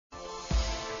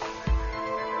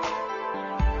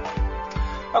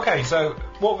Okay, so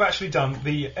what we've actually done,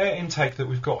 the air intake that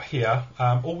we've got here,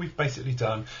 all we've basically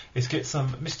done is get some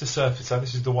Mr. Surfacer,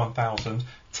 this is the 1000,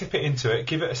 tip it into it,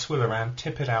 give it a swill around,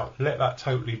 tip it out, let that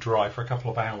totally dry for a couple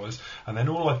of hours, and then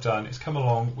all I've done is come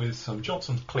along with some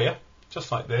Johnson's Clear,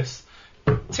 just like this,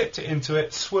 tipped it into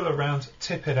it, swill around,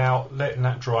 tip it out, letting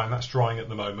that dry, and that's drying at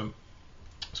the moment.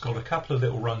 It's got a couple of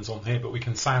little runs on here, but we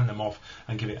can sand them off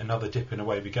and give it another dip and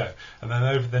away we go. And then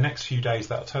over the next few days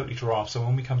that'll totally dry off, so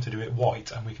when we come to do it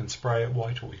white, and we can spray it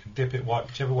white or we can dip it white,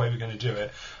 whichever way we're going to do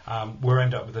it, we'll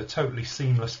end up with a totally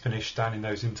seamless finish down in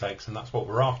those intakes, and that's what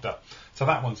we're after. So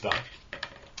that one's done.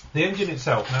 The engine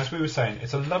itself, now as we were saying,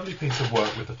 it's a lovely piece of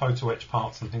work with the photo etch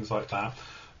parts and things like that.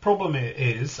 Problem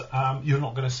is, you're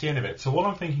not going to see any of it. So what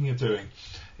I'm thinking of doing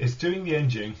is doing the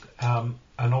engine, and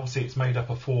obviously it's made up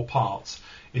of 4 parts,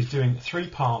 is doing 3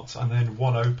 parts and then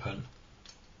 1 open.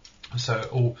 So,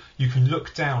 or you can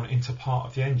look down into part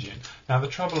of the engine. Now the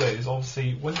trouble is,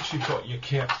 obviously, once you've got your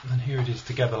kit, and here it is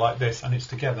together like this, and it's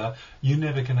together, you're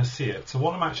never going to see it. So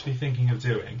what I'm actually thinking of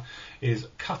doing is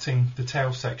cutting the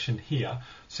tail section here,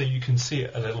 so you can see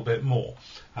it a little bit more.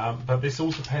 But this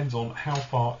all depends on how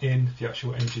far in the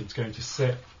actual engine's going to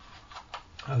sit,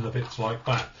 and the bits like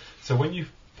that. So when you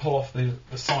pull off the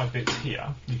side bits here,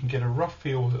 you can get a rough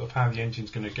feel of how the engine's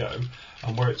going to go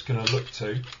and where it's going to look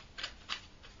to.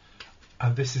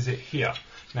 And this is it here.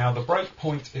 Now the brake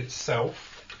point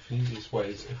itself, the easiest way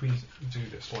is if we do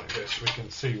this like this, we can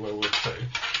see where we're to.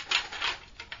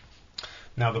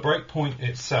 Now the brake point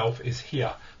itself is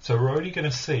here, so we're only going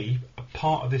to see a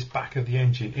part of this back of the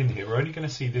engine in here. We're only going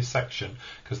to see this section,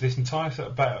 because this entire sort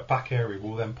of back area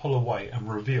will then pull away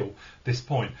and reveal this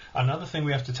point. Another thing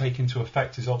we have to take into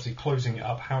effect is obviously closing it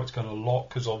up, how it's going to lock,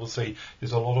 because obviously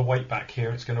there's a lot of weight back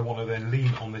here. It's going to want to then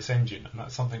lean on this engine, and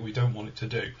that's something we don't want it to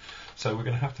do. So we're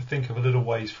going to have to think of a little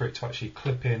ways for it to actually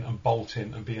clip in and bolt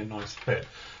in and be a nice fit.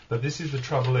 But this is the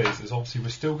trouble is obviously we're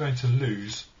still going to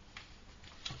lose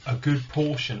a good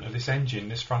portion of this engine.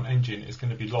 This front engine is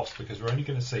going to be lost because we're only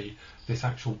going to see this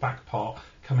actual back part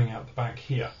coming out the back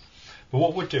here. But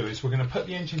what we'll do is we're going to put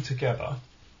the engine together,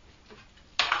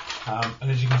 and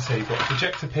as you can see, we've got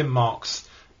ejector pin marks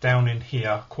down in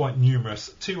here, quite numerous.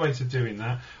 2 ways of doing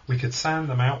that. We could sand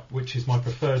them out, which is my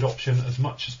preferred option, as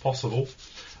much as possible,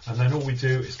 and then all we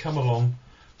do is come along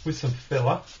with some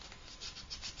filler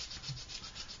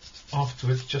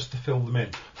afterwards just to fill them in.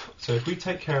 So if we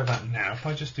take care of that now, if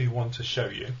I just do one to show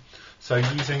you. So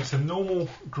using some normal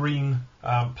green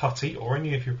putty, or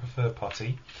any of your preferred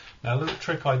putty. Now a little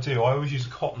trick I do, I always use a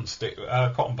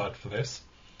cotton bud for this.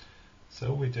 So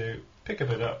all we do, pick a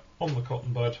bit up on the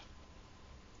cotton bud,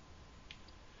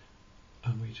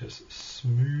 and we just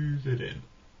smooth it in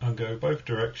and go both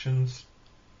directions.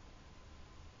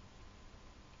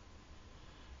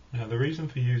 Now the reason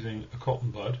for using a cotton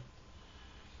bud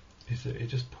is that it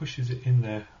just pushes it in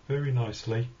there very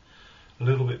nicely, a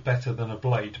little bit better than a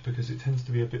blade because it tends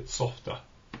to be a bit softer.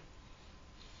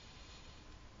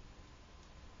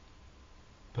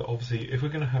 But obviously if we're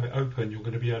going to have it open, you're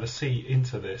going to be able to see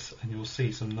into this, and you'll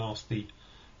see some nasty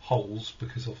holes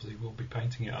because obviously we'll be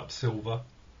painting it up silver.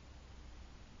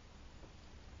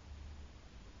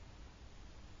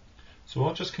 So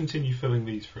I'll just continue filling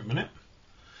these for a minute.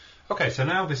 Okay, so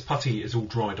now this putty is all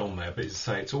dried on there, but as I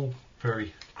say, it's all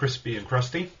very crispy and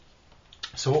crusty.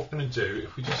 So what we're going to do,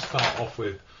 if we just start off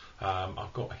with,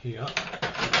 I've got here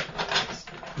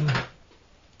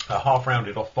a half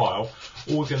rounded off file.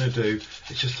 All we're going to do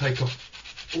is just take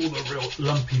off all the real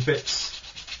lumpy bits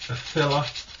of filler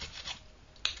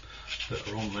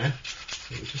that are on there.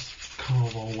 So we just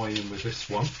carve our way in with this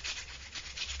one,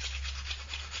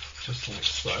 just like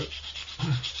so.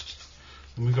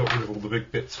 And we've got rid of all the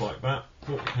big bits like that.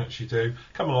 What we can actually do,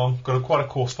 come along, got quite a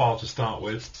coarse file to start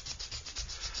with,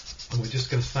 and we're just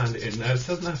going to sand it in. Now it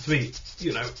doesn't have to be,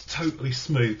 you know, totally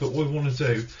smooth, but what we want to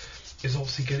do is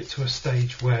obviously get it to a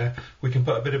stage where we can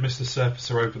put a bit of Mr.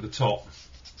 Surfacer over the top,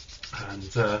 and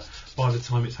by the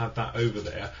time it's had that over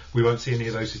there, we won't see any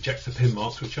of those ejector pin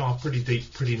marks, which are pretty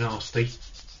deep, pretty nasty.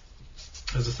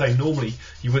 As I say, normally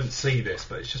you wouldn't see this,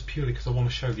 but it's just purely because I want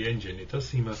to show the engine. It does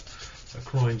seem a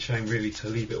crying shame really to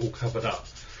leave it all covered up.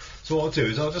 So what I'll do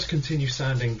is I'll just continue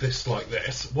sanding this like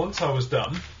this. Once I was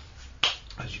done,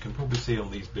 as you can probably see on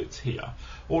these bits here,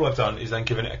 all I've done is then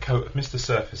given it a coat of Mr.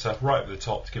 Surfacer right over the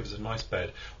top to give us a nice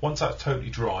bed. Once that's totally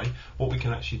dry, what we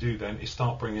can actually do then is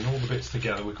start bringing all the bits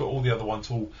together. We've got all the other ones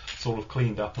all sort of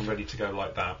cleaned up and ready to go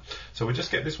like that. So we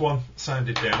just get this one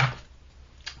sanded down,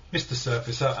 Mr.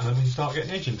 Surfacer, and then we can start getting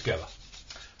the engine together.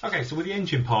 Okay, so with the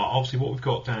engine part, obviously what we've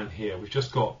got down here, we've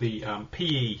just got the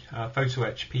PE, Photo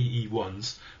Etch PE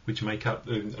ones, which make up,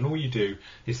 and all you do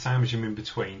is sandwich them in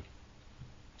between.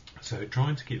 So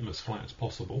trying to keep them as flat as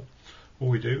possible. All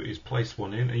we do is place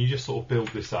one in, and you just sort of build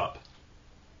this up,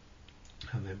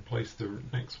 and then place the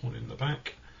next one in the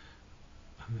back,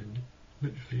 and then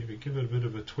literally if you give it a bit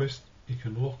of a twist, you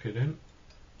can lock it in.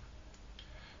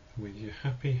 And when you're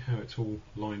happy how it's all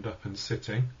lined up and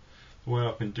sitting, the way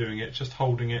I've been doing it, just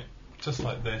holding it just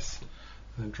like this,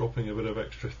 and then dropping a bit of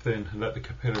extra thin and let the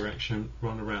capillary action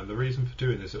run around. The reason for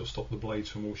doing this, it'll stop the blades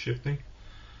from all shifting,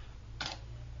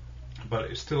 but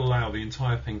it still allow the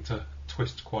entire thing to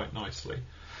twist quite nicely.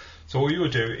 So all you will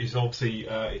do is obviously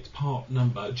it's part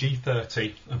number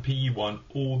G30 and PE1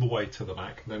 all the way to the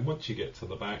back. And then once you get to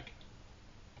the back,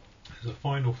 there's a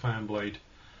final fan blade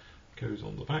goes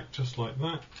on the back just like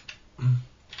that.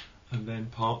 And then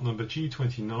part number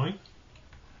G29,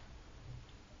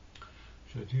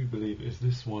 which I do believe is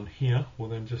this one here, will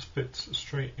then just fits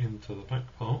straight into the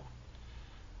back part.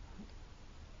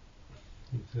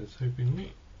 It says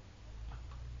hopingly.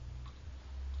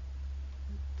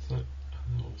 So, and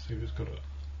obviously we've just got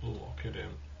to lock it in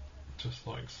just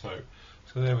like so.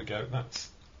 So there we go, that's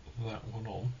that one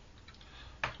on.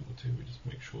 What we'll do, we just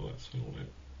make sure that's all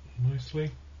in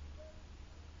nicely.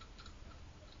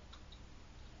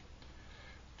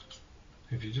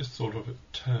 If you just sort of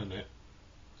turn it,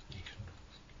 you can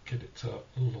get it to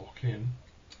lock in.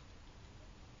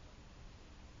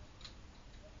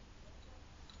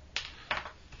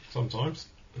 Sometimes,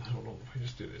 hold on, if we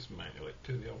just do this manually,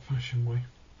 do the old-fashioned way.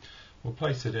 We'll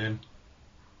place it in.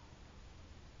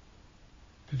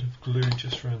 Bit of glue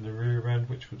just around the rear end,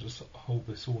 which will just hold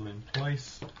this all in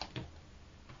place.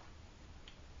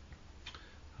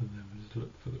 And then we just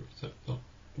look for the receptor.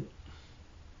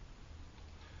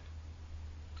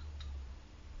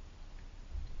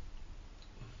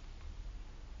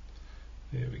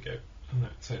 There we go, and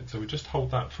that's it. So we just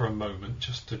hold that for a moment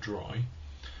just to dry,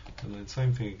 and then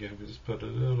same thing again, we just put a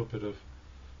little bit of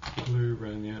glue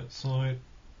around the outside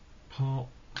part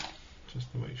just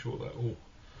to make sure that all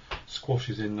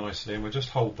squashes in nicely, and we'll just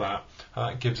hold that.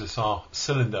 That gives us our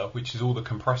cylinder, which is all the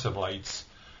compressor blades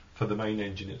for the main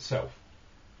engine itself.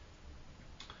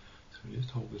 So we just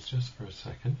hold this just for a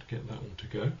second to get that all to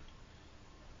go.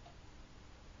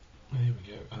 There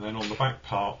we go, and then on the back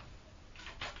part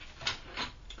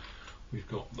we've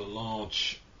got the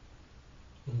large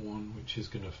one, which is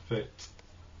going to fit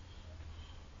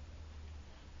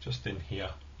just in here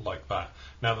like that.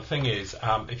 Now the thing is,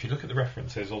 if you look at the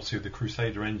references, also the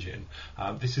Crusader engine,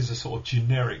 this is a sort of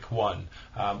generic one,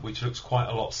 which looks quite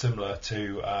a lot similar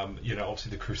to,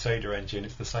 obviously the Crusader engine.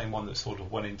 It's the same one that sort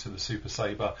of went into the Super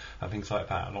Sabre and things like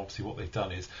that. And obviously what they've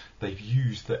done is they've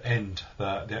used the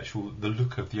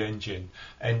look of the engine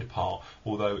end part,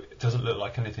 although it doesn't look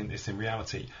like anything that's in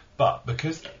reality. But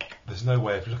because there's no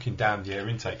way of looking down the air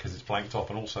intake because it's blanked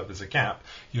off, and also there's a gap,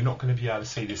 you're not going to be able to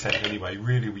see this end anyway.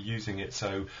 Really, we're using it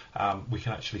so we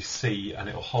can actually see, and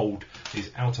it'll hold these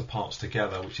outer parts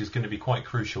together, which is going to be quite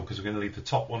crucial because we're going to leave the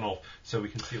top one off so we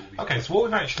can see all these. Okay, so what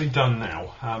we've actually done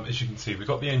now, as you can see, we've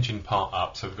got the engine part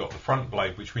up, so we've got the front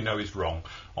blade, which we know is wrong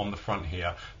on the front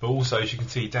here, but also, as you can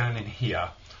see down in here,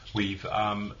 we've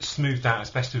smoothed out as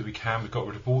best as we can. We've got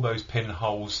rid of all those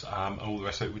pinholes and all the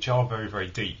rest of it, which are very, very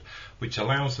deep, which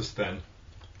allows us then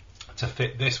to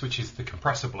fit this, which is the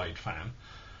compressor blade fan,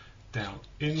 down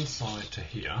inside to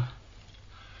here,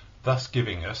 thus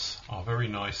giving us our very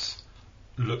nice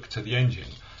look to the engine.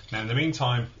 Now in the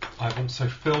meantime, I've also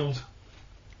filled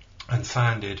and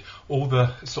sanded all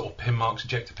the sort of pin marks,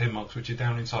 ejector pin marks, which are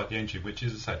down inside the engine, which,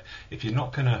 as I said, if you're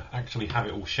not going to actually have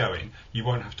it all showing, you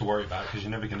won't have to worry about it because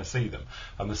you're never going to see them.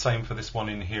 And the same for this one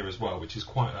in here as well, which is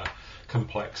quite a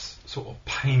complex sort of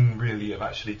pain really of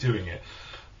actually doing it.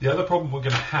 The other problem we're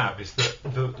going to have is that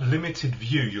the limited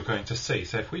view you're going to see.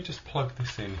 So if we just plug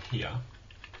this in here,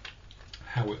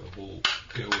 how it will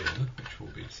go in, which will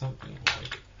be something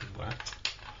like that.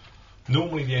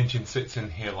 Normally the engine sits in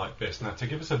here like this. Now to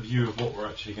give us a view of what we're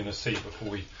actually going to see before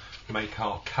we make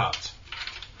our cut,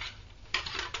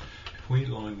 if we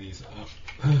line these up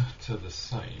to the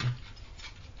same,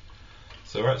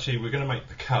 so actually we're going to make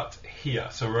the cut here,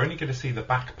 so we're only going to see the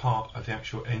back part of the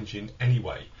actual engine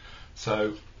anyway.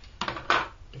 So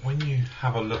when you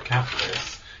have a look at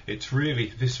this, it's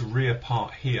really this rear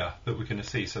part here that we're going to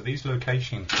see. So these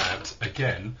location tabs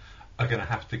again are going to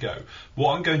have to go.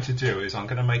 What I'm going to do is I'm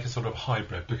going to make a sort of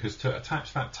hybrid, because to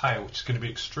attach that tail, which is going to be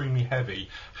extremely heavy,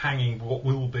 hanging what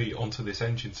will be onto this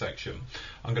engine section,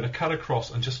 I'm going to cut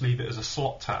across and just leave it as a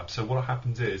slot tab. So what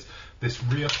happens is this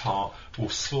rear part will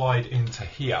slide into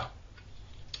here,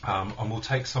 and we'll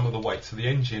take some of the weight. So the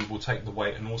engine will take the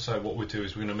weight, and also what we'll do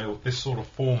is we're going to mill this sort of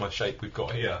former shape we've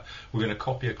got here. We're going to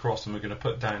copy across, and we're going to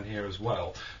put down here as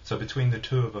well. So between the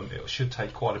two of them, it should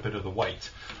take quite a bit of the weight,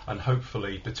 and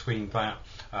hopefully between that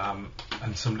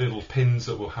and some little pins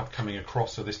that we'll have coming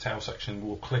across to this tail section,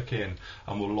 we'll click in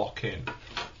and we'll lock in.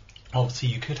 Obviously,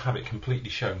 you could have it completely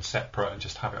shown separate and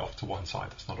just have it off to one side.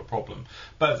 That's not a problem.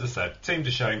 But as I said, seemed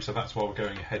a shame, so that's why we're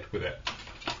going ahead with it.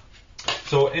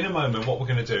 So in a moment, what we're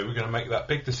going to do, we're going to make that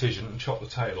big decision and chop the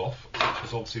tail off, which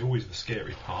is obviously always the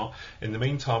scary part. In the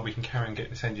meantime, we can carry on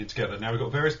getting this engine together. Now, we've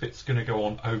got various bits going to go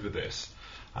on over this,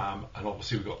 and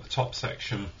obviously we've got the top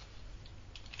section,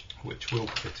 which will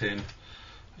fit in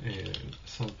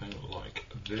something like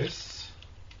this.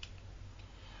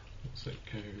 Once it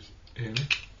goes in,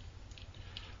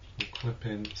 we'll clip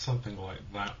in something like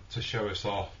that to show us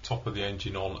our top of the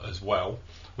engine on as well,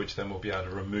 which then we'll be able to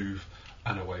remove,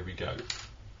 and away we go.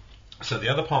 So the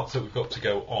other parts that we've got to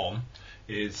go on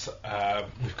is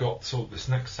we've got sort of this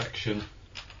next section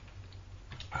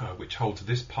which holds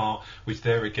this part, which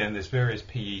there again there's various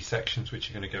PE sections which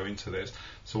are going to go into this.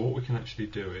 So what we can actually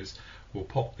do is we'll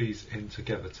pop these in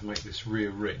together to make this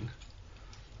rear ring,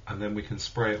 and then we can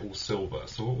spray it all silver.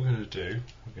 So what we're going to do,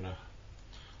 we're going to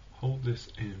hold this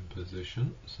in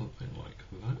position, something like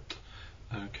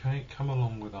that. Okay, come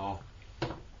along with our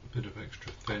bit of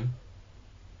extra thin.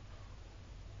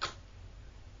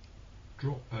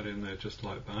 Drop that in there just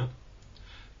like that.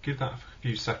 Give that a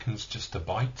few seconds just to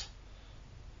bite.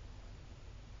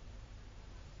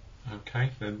 Okay,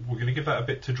 then we're going to give that a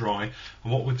bit to dry,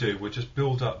 and what we'll do, we'll just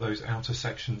build up those outer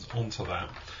sections onto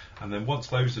that, and then once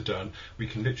those are done, we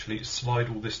can literally slide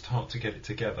all this taut to get it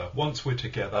together. Once we're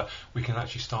together, we can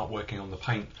actually start working on the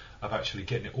paint of actually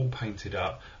getting it all painted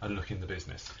up and looking the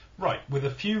business. Right, with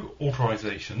a few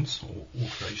alterations,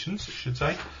 I should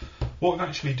say, what we've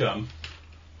actually done,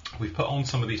 we've put on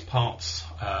some of these parts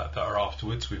that are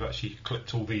afterwards. We've actually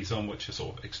clipped all these on, which are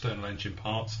sort of external engine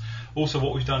parts. Also,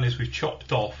 what we've done is we've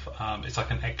chopped off, it's like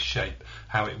an X shape,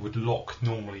 how it would lock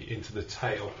normally into the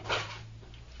tail,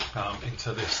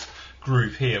 into this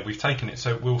groove here. We've taken it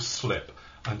so it will slip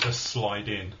and just slide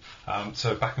in,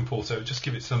 so back and forth. So it'll just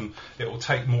give it some, it will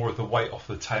take more of the weight off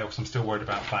the tail, because I'm still worried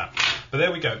about that. But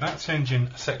there we go, that's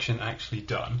engine section actually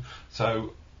done.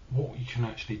 So what you can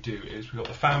actually do is, we've got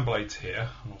the fan blades here,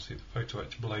 and obviously the photo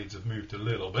etch blades have moved a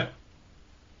little bit,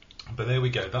 but there we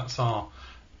go, that's our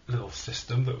little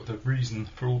system, that the reason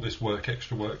for all this work,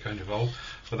 extra work going involved.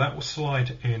 But that will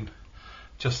slide in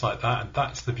just like that, and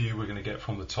that's the view we're going to get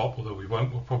from the top, although we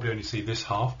won't, we'll probably only see this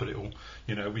half, but it will,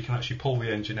 you know, we can actually pull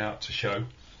the engine out to show.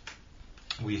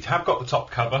 We have got the top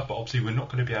cover, but obviously we're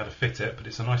not going to be able to fit it, but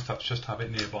it's a nice touch just to have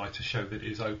it nearby to show that it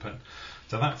is open.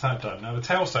 So that's that done. Now the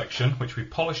tail section, which we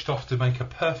polished off to make a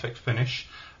perfect finish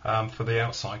for the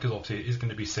outside, because obviously it is going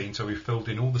to be seen, so we've filled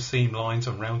in all the seam lines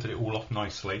and rounded it all off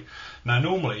nicely. Now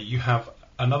normally you have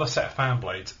another set of fan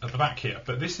blades at the back here,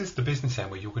 but this is the business end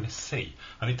where you're going to see,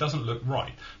 and it doesn't look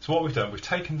right. So what we've done, we've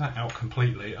taken that out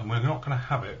completely, and we're not going to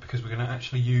have it because we're going to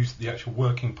actually use the actual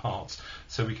working parts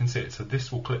so we can see it. So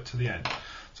this will clip to the end.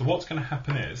 So what's going to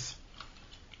happen is,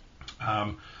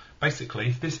 basically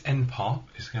this end part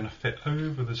is going to fit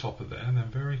over the top of there, and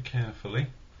then very carefully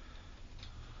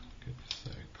get this so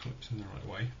it clips in the right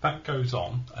way. That goes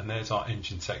on, and there's our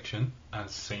engine section as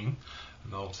seen,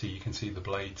 and obviously you can see the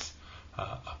blades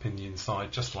up in the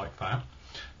inside just like that.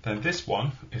 Then this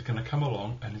one is going to come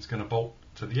along and it's going to bolt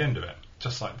to the end of it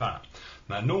just like that.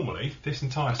 Now normally this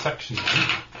entire section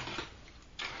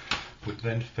would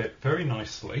then fit very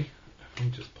nicely. Let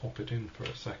me just pop it in for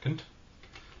a second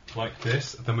like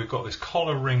this. Then we've got this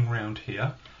collar ring round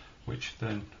here which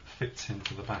then fits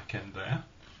into the back end there.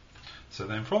 So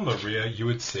then from the rear you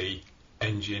would see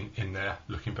engine in there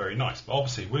looking very nice. But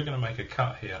obviously we're going to make a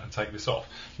cut here and take this off.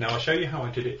 Now I'll show you how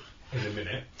I did it in a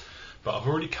minute, but I've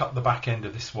already cut the back end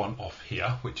of this one off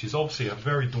here, which is obviously a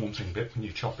very daunting bit when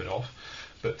you chop it off.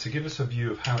 But to give us a view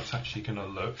of how it's actually going to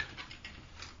look,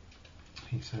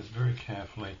 he says very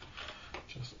carefully,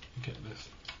 just get this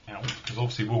out, because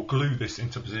obviously we'll glue this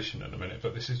into position in a minute,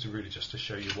 but this is really just to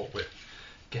show you what we're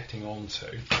getting onto.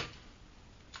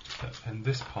 And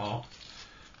this part,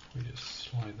 we just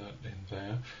slide that in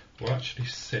there, will actually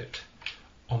sit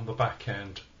on the back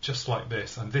end just like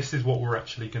this, and this is what we're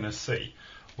actually going to see.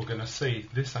 We're going to see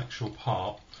this actual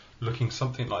part looking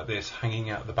something like this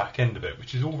hanging out the back end of it,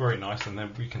 which is all very nice. And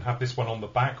then we can have this one on the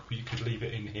back, or you could leave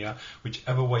it in here,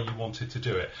 whichever way you wanted to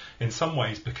do it. In some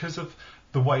ways, because of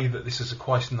the way that this is a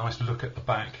quite nice look at the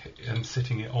back and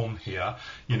sitting it on here,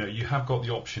 you know, you have got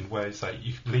the option where say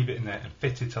you can leave it in there and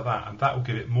fit it to that, and that will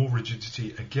give it more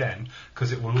rigidity again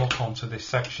because it will lock onto this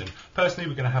section. Personally,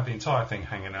 we're going to have the entire thing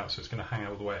hanging out, so it's going to hang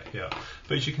out all the way out here.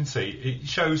 But as you can see, it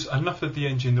shows enough of the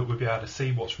engine that we'll be able to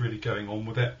see what's really going on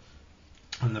with it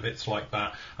and the bits like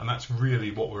that, and that's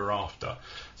really what we're after.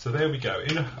 So there we go.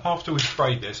 After we've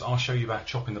sprayed this, I'll show you about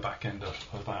chopping the back end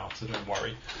of that, so don't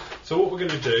worry. So what we're going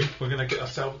to do, we're going to get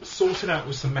ourselves sorted out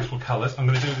with some metal colours. I'm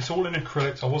going to do this all in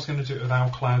acrylics. I was going to do it with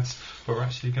alclads, but we're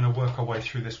actually going to work our way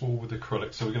through this all with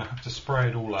acrylics, so we're going to have to spray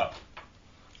it all up.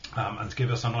 And to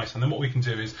give us a nice, and then what we can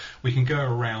do is we can go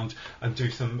around and do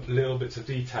some little bits of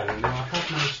detailing. Now I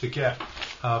have managed to get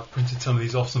printed some of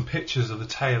these off, some pictures of the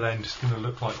tail end. It's going to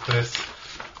look like this.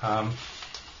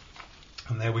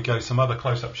 And there we go, some other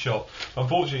close-up shot.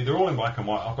 Unfortunately, they're all in black and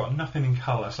white. I've got nothing in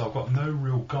colour, so I've got no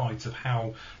real guides of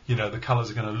how, you know, the colours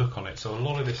are going to look on it. So a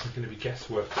lot of this is going to be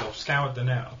guesswork. So I've scoured the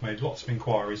net, I've made lots of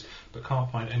inquiries, but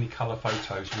can't find any colour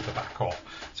photos with the back off.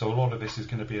 So a lot of this is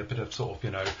going to be a bit of sort of,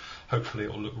 you know, hopefully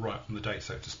it'll look right on the day,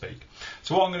 so to speak.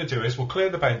 So what I'm going to do is we'll clear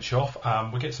the bench off,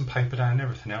 we'll get some paper down and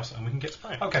everything else, and we can get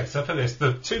spraying. Okay, so for this,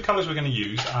 the two colours we're going to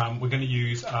use,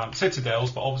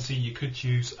 Citadels, but obviously you could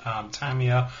use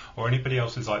Tamiya or anybody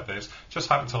else's like this. Just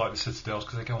happen to like the Citadels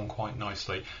because they go on quite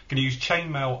nicely. Going to use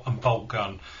chainmail and bolt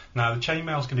gun. Now the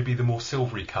chainmail is going to be the more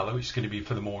silvery colour, which is going to be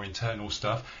for the more internal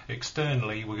stuff.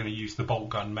 Externally, we're going to use the bolt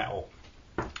gun metal,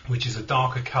 which is a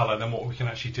darker colour. Then what we can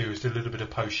actually do is do a little bit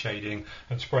of post shading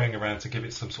and spraying around to give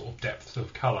it some sort of depth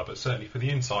of colour, but certainly for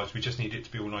the insides we just need it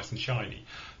to be all nice and shiny.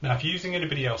 Now if you're using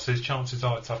anybody else's, chances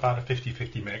are it's about a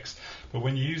 50-50 mix, but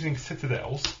when you're using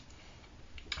Citadels,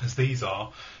 as these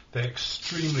are, they're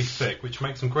extremely thick, which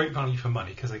makes them great value for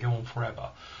money because they go on forever.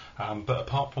 But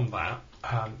apart from that,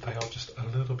 they are just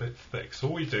a little bit thick. So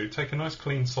all you do, take a nice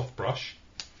clean soft brush,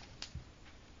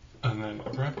 and then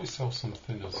grab yourself some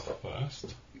thinners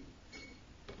first,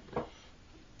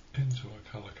 into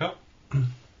a colour cup,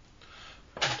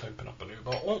 just open up a new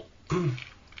bottle.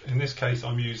 In this case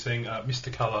I'm using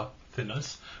Mr. Colour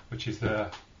thinners, which is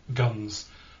their Guns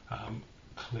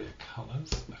clear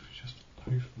colours. If you just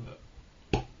move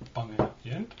the bung out at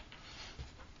the end.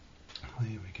 There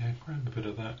we go, grab a bit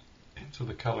of that into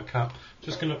the colour cup.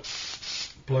 Just going to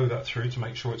blow that through to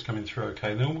make sure it's coming through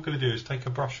okay. Then what we're going to do is take a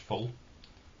brush full,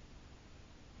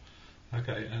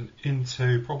 okay, and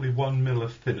into probably 1 mil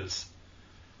of thinners.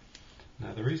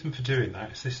 Now the reason for doing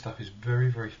that is this stuff is very,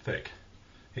 very thick.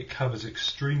 It covers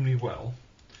extremely well,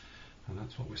 and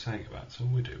that's what we're saying about. So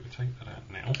all we do, we take that out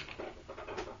now.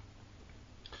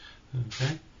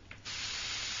 Okay.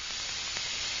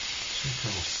 Check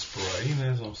our spray.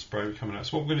 There's our spray coming out.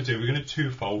 So what we're going to do, we're going to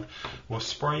twofold. We'll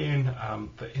spray in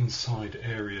the inside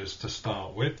areas to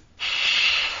start with.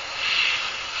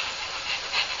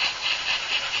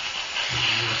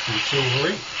 Nice and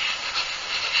silvery.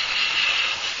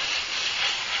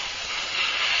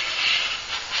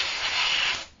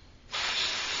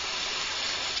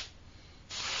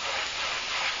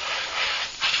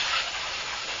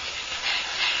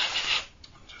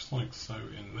 Just like so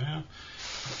in there.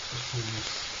 Just on this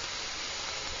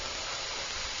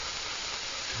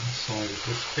inside of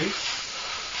this piece.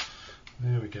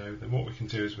 There we go. Then what we can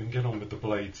do is we can get on with the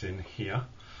blades in here.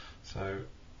 So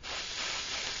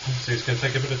obviously it's going to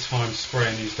take a bit of time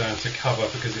spraying these down to cover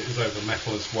because it is over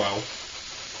metal as well.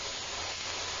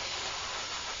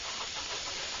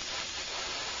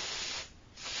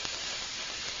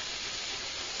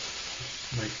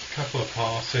 Make a couple of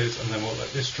passes and then we'll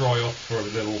let this dry off for a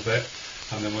little bit,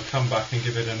 and then we'll come back and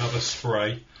give it another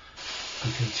spray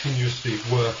and continuously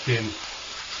work in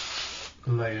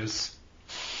layers.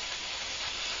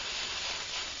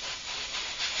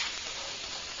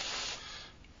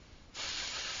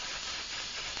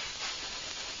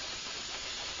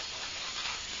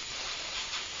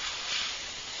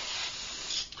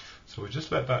 So we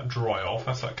just let that dry off,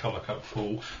 that's that colour cut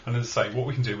full, and as I say, what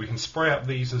we can do, we can spray up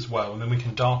these as well, and then we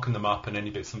can darken them up in any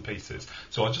bits and pieces.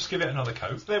 So I'll just give it another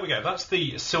coat. So there we go, that's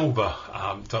the silver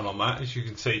done on that. As you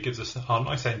can see, it gives us a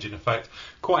nice engine effect.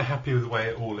 Quite happy with the way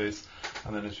it all is.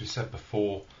 And then as we said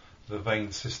before, the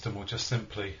vane system will just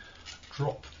simply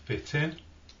drop fit in,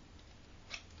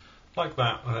 like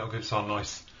that, and that'll give us our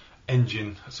nice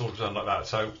engine sort of done like that.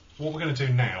 So what we're going to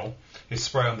do now is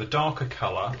spray on the darker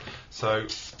colour. So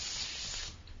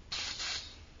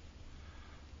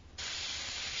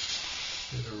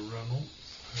bit of run on.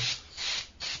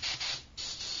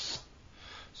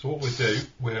 So what we'll do,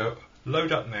 we'll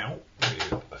load up now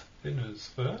with thinners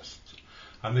first,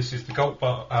 and this is the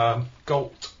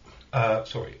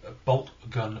bolt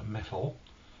gun metal.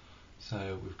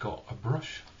 So we've got a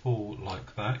brush full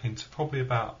like that into probably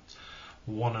about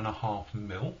 1.5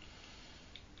 mil.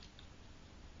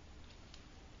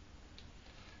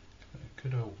 A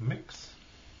good old mix,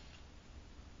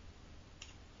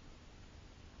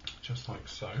 just like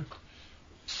so.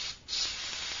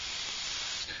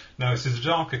 Now this is a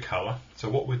darker colour, so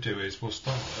what we'll do is we'll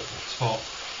start at the top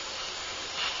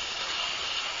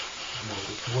and we'll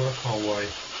just work our way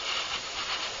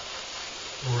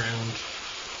around,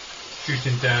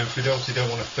 shooting down, so we obviously don't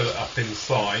want to fill it up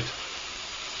inside.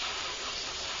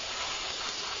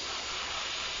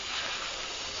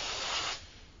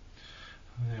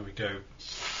 And there we go.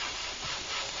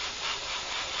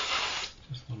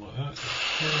 Just like that, so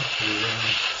carefully around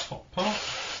the top part.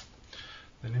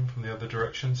 Then in from the other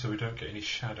direction so we don't get any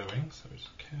shadowing, so just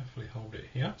carefully hold it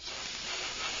here.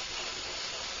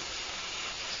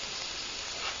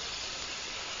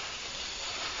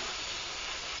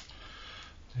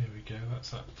 There we go, that's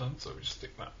that done, so we just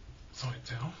stick that side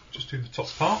down, just do the top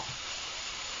part.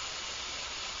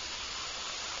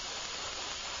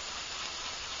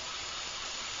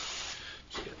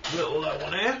 Just get a little that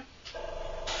one here.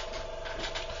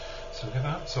 So look at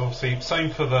that, so obviously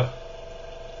same for the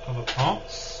other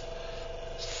parts.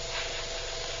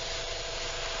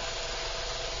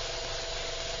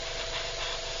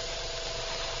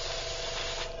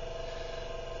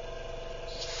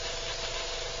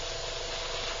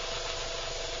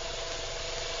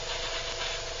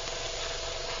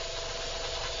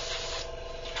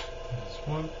 There's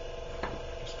one,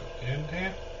 just got the end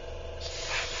here.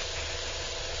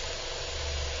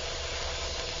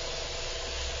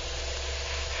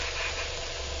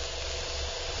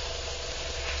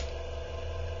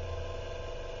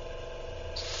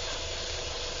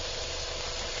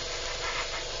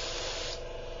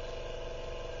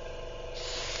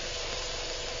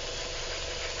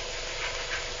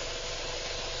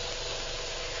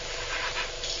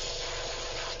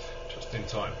 In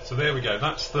time. So there we go,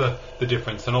 that's the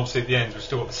difference, and obviously at the end we've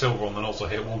still got the silver on the nozzle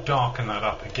here. We'll darken that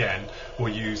up again,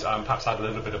 we'll use perhaps add a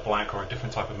little bit of black or a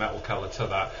different type of metal colour to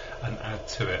that and add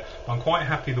to it. I'm quite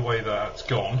happy the way that's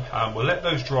gone. We'll let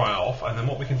those dry off, and then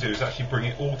what we can do is actually bring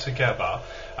it all together,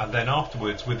 and then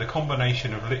afterwards with the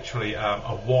combination of literally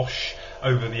a wash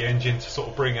over the engine to sort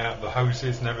of bring out the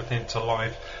hoses and everything to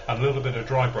life, and a little bit of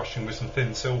dry brushing with some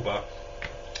thin silver,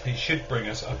 it should bring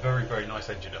us a very, very nice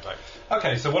engine effect.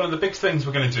 Okay, so one of the big things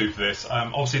we're going to do for this,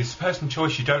 obviously it's personal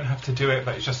choice, you don't have to do it,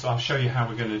 but it's just, I'll show you how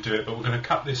we're going to do it, but we're going to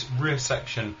cut this rear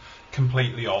section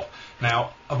completely off.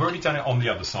 Now, I've already done it on the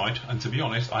other side, and to be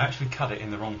honest, I actually cut it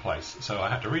in the wrong place, so I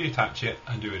had to reattach it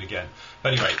and do it again.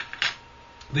 But anyway,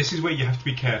 this is where you have to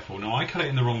be careful. Now, I cut it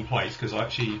in the wrong place because I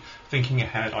actually, thinking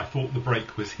ahead, I thought the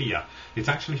brake was here. It's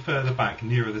actually further back,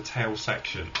 nearer the tail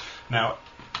section. Now,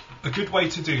 a good way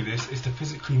to do this is to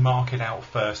physically mark it out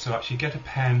first. So actually get a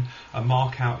pen and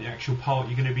mark out the actual part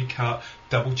you're going to be cut,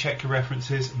 double check your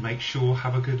references, make sure,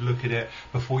 have a good look at it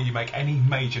before you make any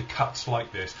major cuts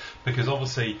like this. Because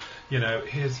obviously, you know,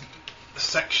 here's the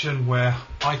section where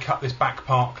I cut this back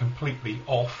part completely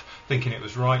off, thinking it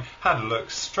was right, had a look,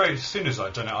 straight as soon as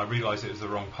I'd done it I realised it was the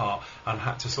wrong part and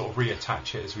had to sort of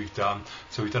reattach it as we've done.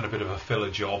 So we've done a bit of a filler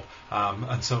job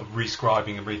and some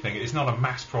rescribing and everything. It's not a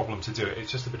mass problem to do it,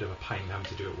 it's just a bit of a pain having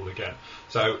to do it all again.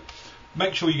 So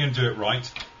make sure you're going to do it right.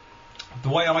 The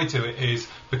way I do it is,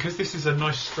 because this is a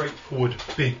nice straightforward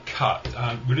big cut,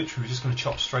 we're literally just going to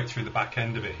chop straight through the back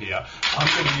end of it here. I'm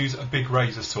going to use a big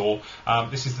razor saw.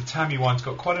 This is the Tamiya one, it's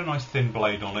got quite a nice thin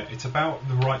blade on it. It's about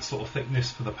the right sort of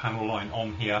thickness for the panel line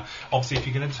on here. Obviously if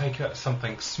you're going to take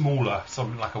something smaller,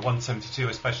 something like a 172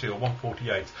 especially, or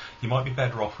 148, you might be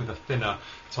better off with a thinner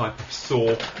type of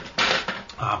saw.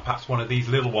 Perhaps one of these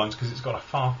little ones, because it's got a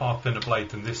far, far thinner blade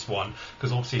than this one,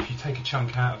 because obviously if you take a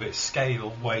chunk out of it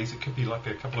scale ways, it could be like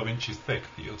a couple of inches thick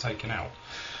that you're taking out.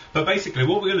 But basically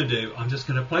what we're going to do, I'm just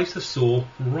going to place the saw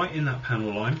right in that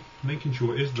panel line, making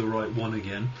sure it is the right one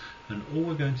again, and all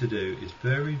we're going to do is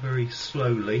very, very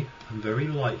slowly and very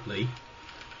lightly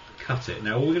cut it.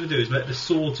 Now all we're going to do is let the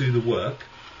saw do the work,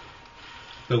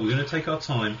 but we're going to take our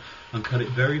time and cut it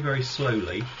very, very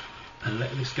slowly and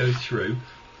let this go through.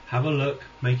 Have a look,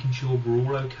 making sure we're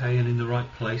all okay and in the right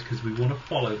place, because we want to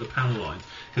follow the panel lines.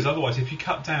 Because otherwise, if you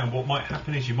cut down, what might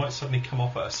happen is you might suddenly come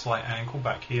off at a slight angle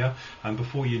back here, and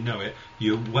before you know it,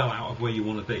 you're well out of where you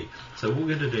want to be. So what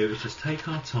we're going to do is just take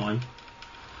our time,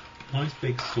 nice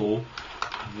big saw,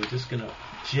 and we're just going to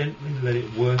gently let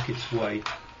it work its way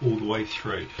all the way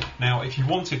through. Now if you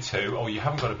wanted to, or you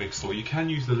haven't got a big saw, you can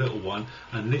use the little one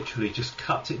and literally just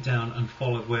cut it down and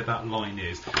follow where that line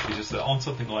is. It's just that on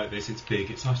something like this, it's big,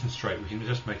 it's nice and straight, we can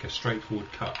just make a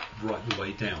straightforward cut right the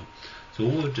way down. So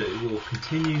all we'll do, we'll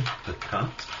continue the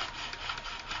cut.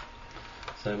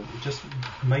 So we're just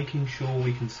making sure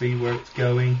we can see where it's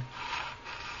going,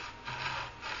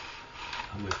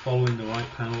 and we're following the right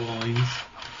panel lines.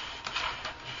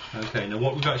 Okay, now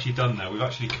what we've actually done now, we've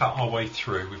actually cut our way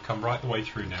through. We've come right the way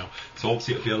through now. So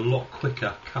obviously it'll be a lot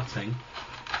quicker cutting.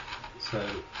 So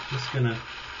just going to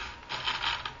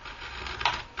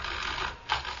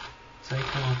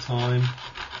take our time.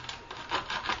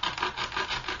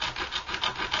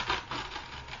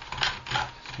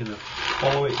 Just going to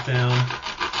follow it down.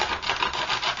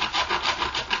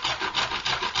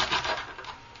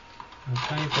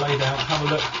 Okay, blade out, have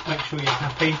a look, make sure you're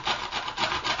happy.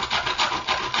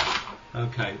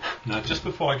 Okay, now just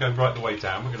before I go right the way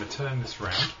down, we're going to turn this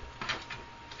round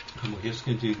and we're just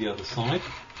going to do the other side.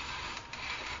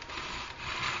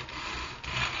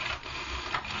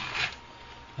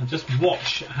 And just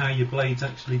watch how your blade's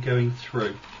actually going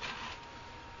through.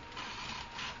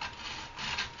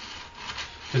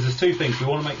 Because there's two things, we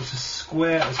want to make this as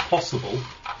square as possible.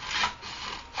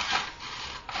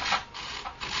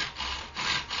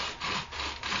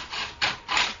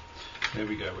 There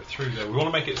we go, we're through there. We want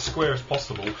to make it as square as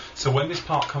possible, so when this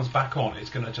part comes back on, it's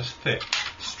going to just fit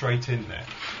straight in there.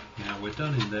 Now we're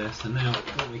done in there, so now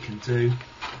what we can do,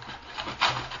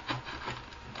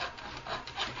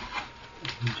 we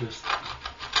can just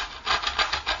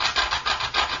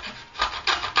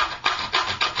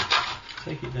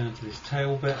take it down to this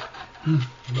tail bit. And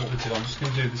what we do, I'm just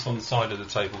going to do this on the side of the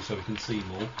table so we can see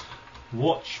more.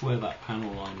 Watch where that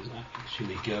panel line is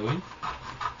actually going.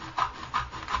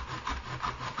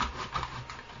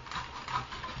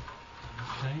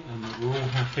 Okay, and we're all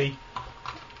happy.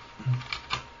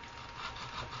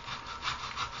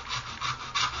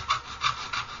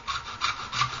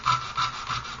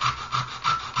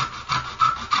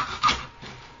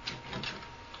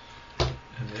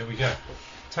 And there we go.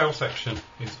 Tail section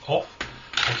is off.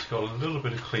 It's got a little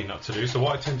bit of clean up to do. So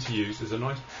what I tend to use is a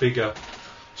nice bigger,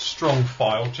 strong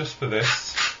file just for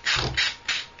this.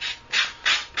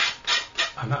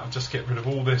 And that'll just get rid of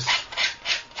all this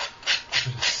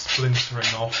bit of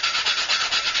splintering off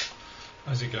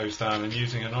as it goes down, and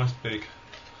using a nice big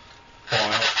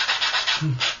file.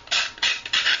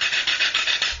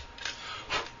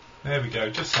 There we go,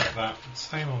 just like that.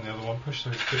 Same on the other one, push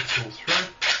those bits all through.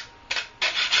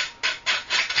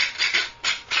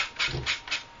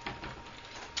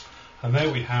 And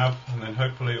there we have, and then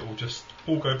hopefully it will just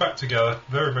all go back together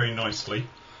very, very nicely,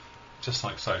 just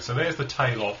like so. So there's the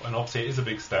tail off, and obviously it is a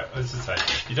big step. As I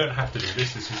say, you don't have to do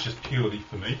this, this is just purely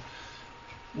for me.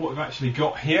 What we've actually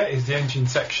got here is the engine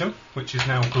section, which is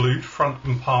now glued front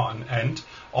and part and end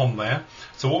on there.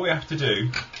 So what we have to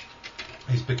do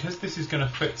is, because this is going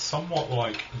to fit somewhat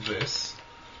like this,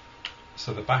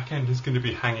 so the back end is going to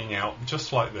be hanging out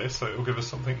just like this, so it will give us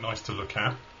something nice to look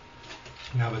at.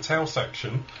 Now the tail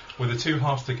section, with the two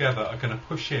halves together, are going to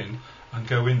push in and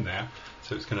go in there,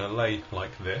 so it's going to lay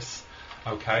like this.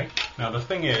 Okay, now the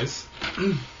thing is,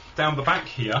 down the back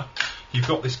here, you've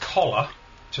got this collar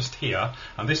just here,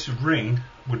 and this ring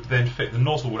would then fit, the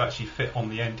nozzle would actually fit on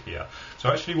the end here. So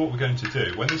actually what we're going to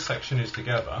do, when this section is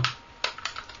together,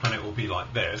 and it will be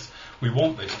like this, we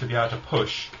want this to be able to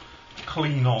push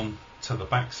clean on to the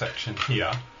back section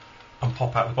here, and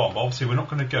pop out the bottom. But obviously we're not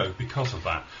going to go because of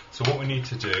that. So what we need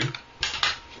to do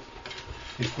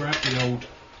is grab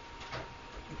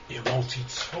your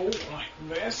multi-tool like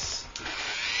this.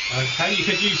 Okay, you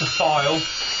could use a file.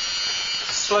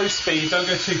 Slow speed, don't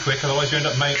go too quick, otherwise you end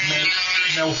up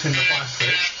melting the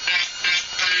plastic.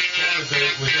 What we'll do,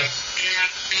 we'll just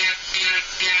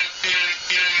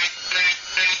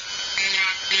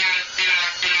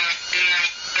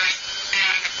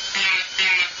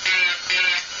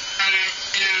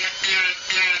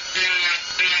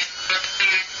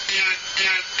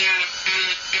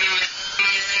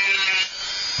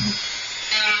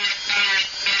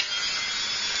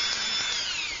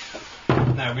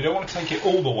we don't want to take it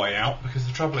all the way out, because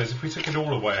the trouble is, if we took it all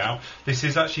the way out, this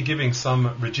is actually giving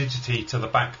some rigidity to the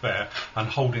back there and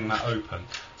holding that open.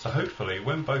 So hopefully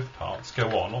when both parts go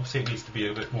on, obviously it needs to be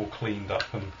a bit more cleaned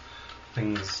up and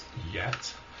things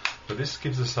yet, but this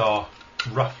gives us our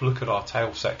rough look at our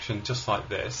tail section just like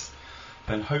this.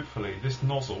 Then hopefully this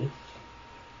nozzle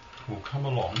will come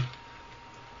along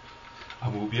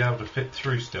and we'll be able to fit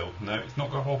through still. No, it's not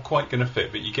quite going to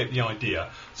fit, but you get the idea.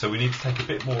 So we need to take a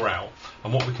bit more out,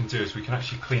 and what we can do is we can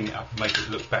actually clean it up and make it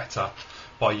look better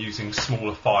by using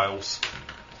smaller files.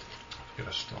 Get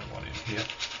a strong one in here.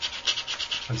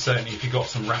 And certainly if you've got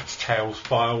some rat's tails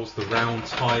files, the round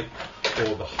type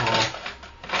or the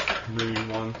half moon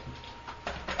one,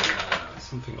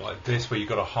 something like this where you've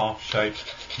got a half shape,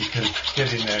 you can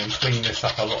get in there and clean this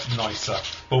up a lot nicer.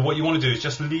 But what you want to do is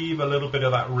just leave a little bit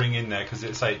of that ring in there, because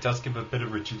it does give a bit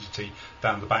of rigidity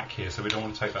down the back here, so we don't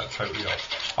want to take that totally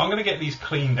off. I'm going to get these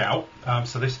cleaned out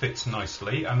so this fits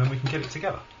nicely, and then we can get it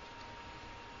together.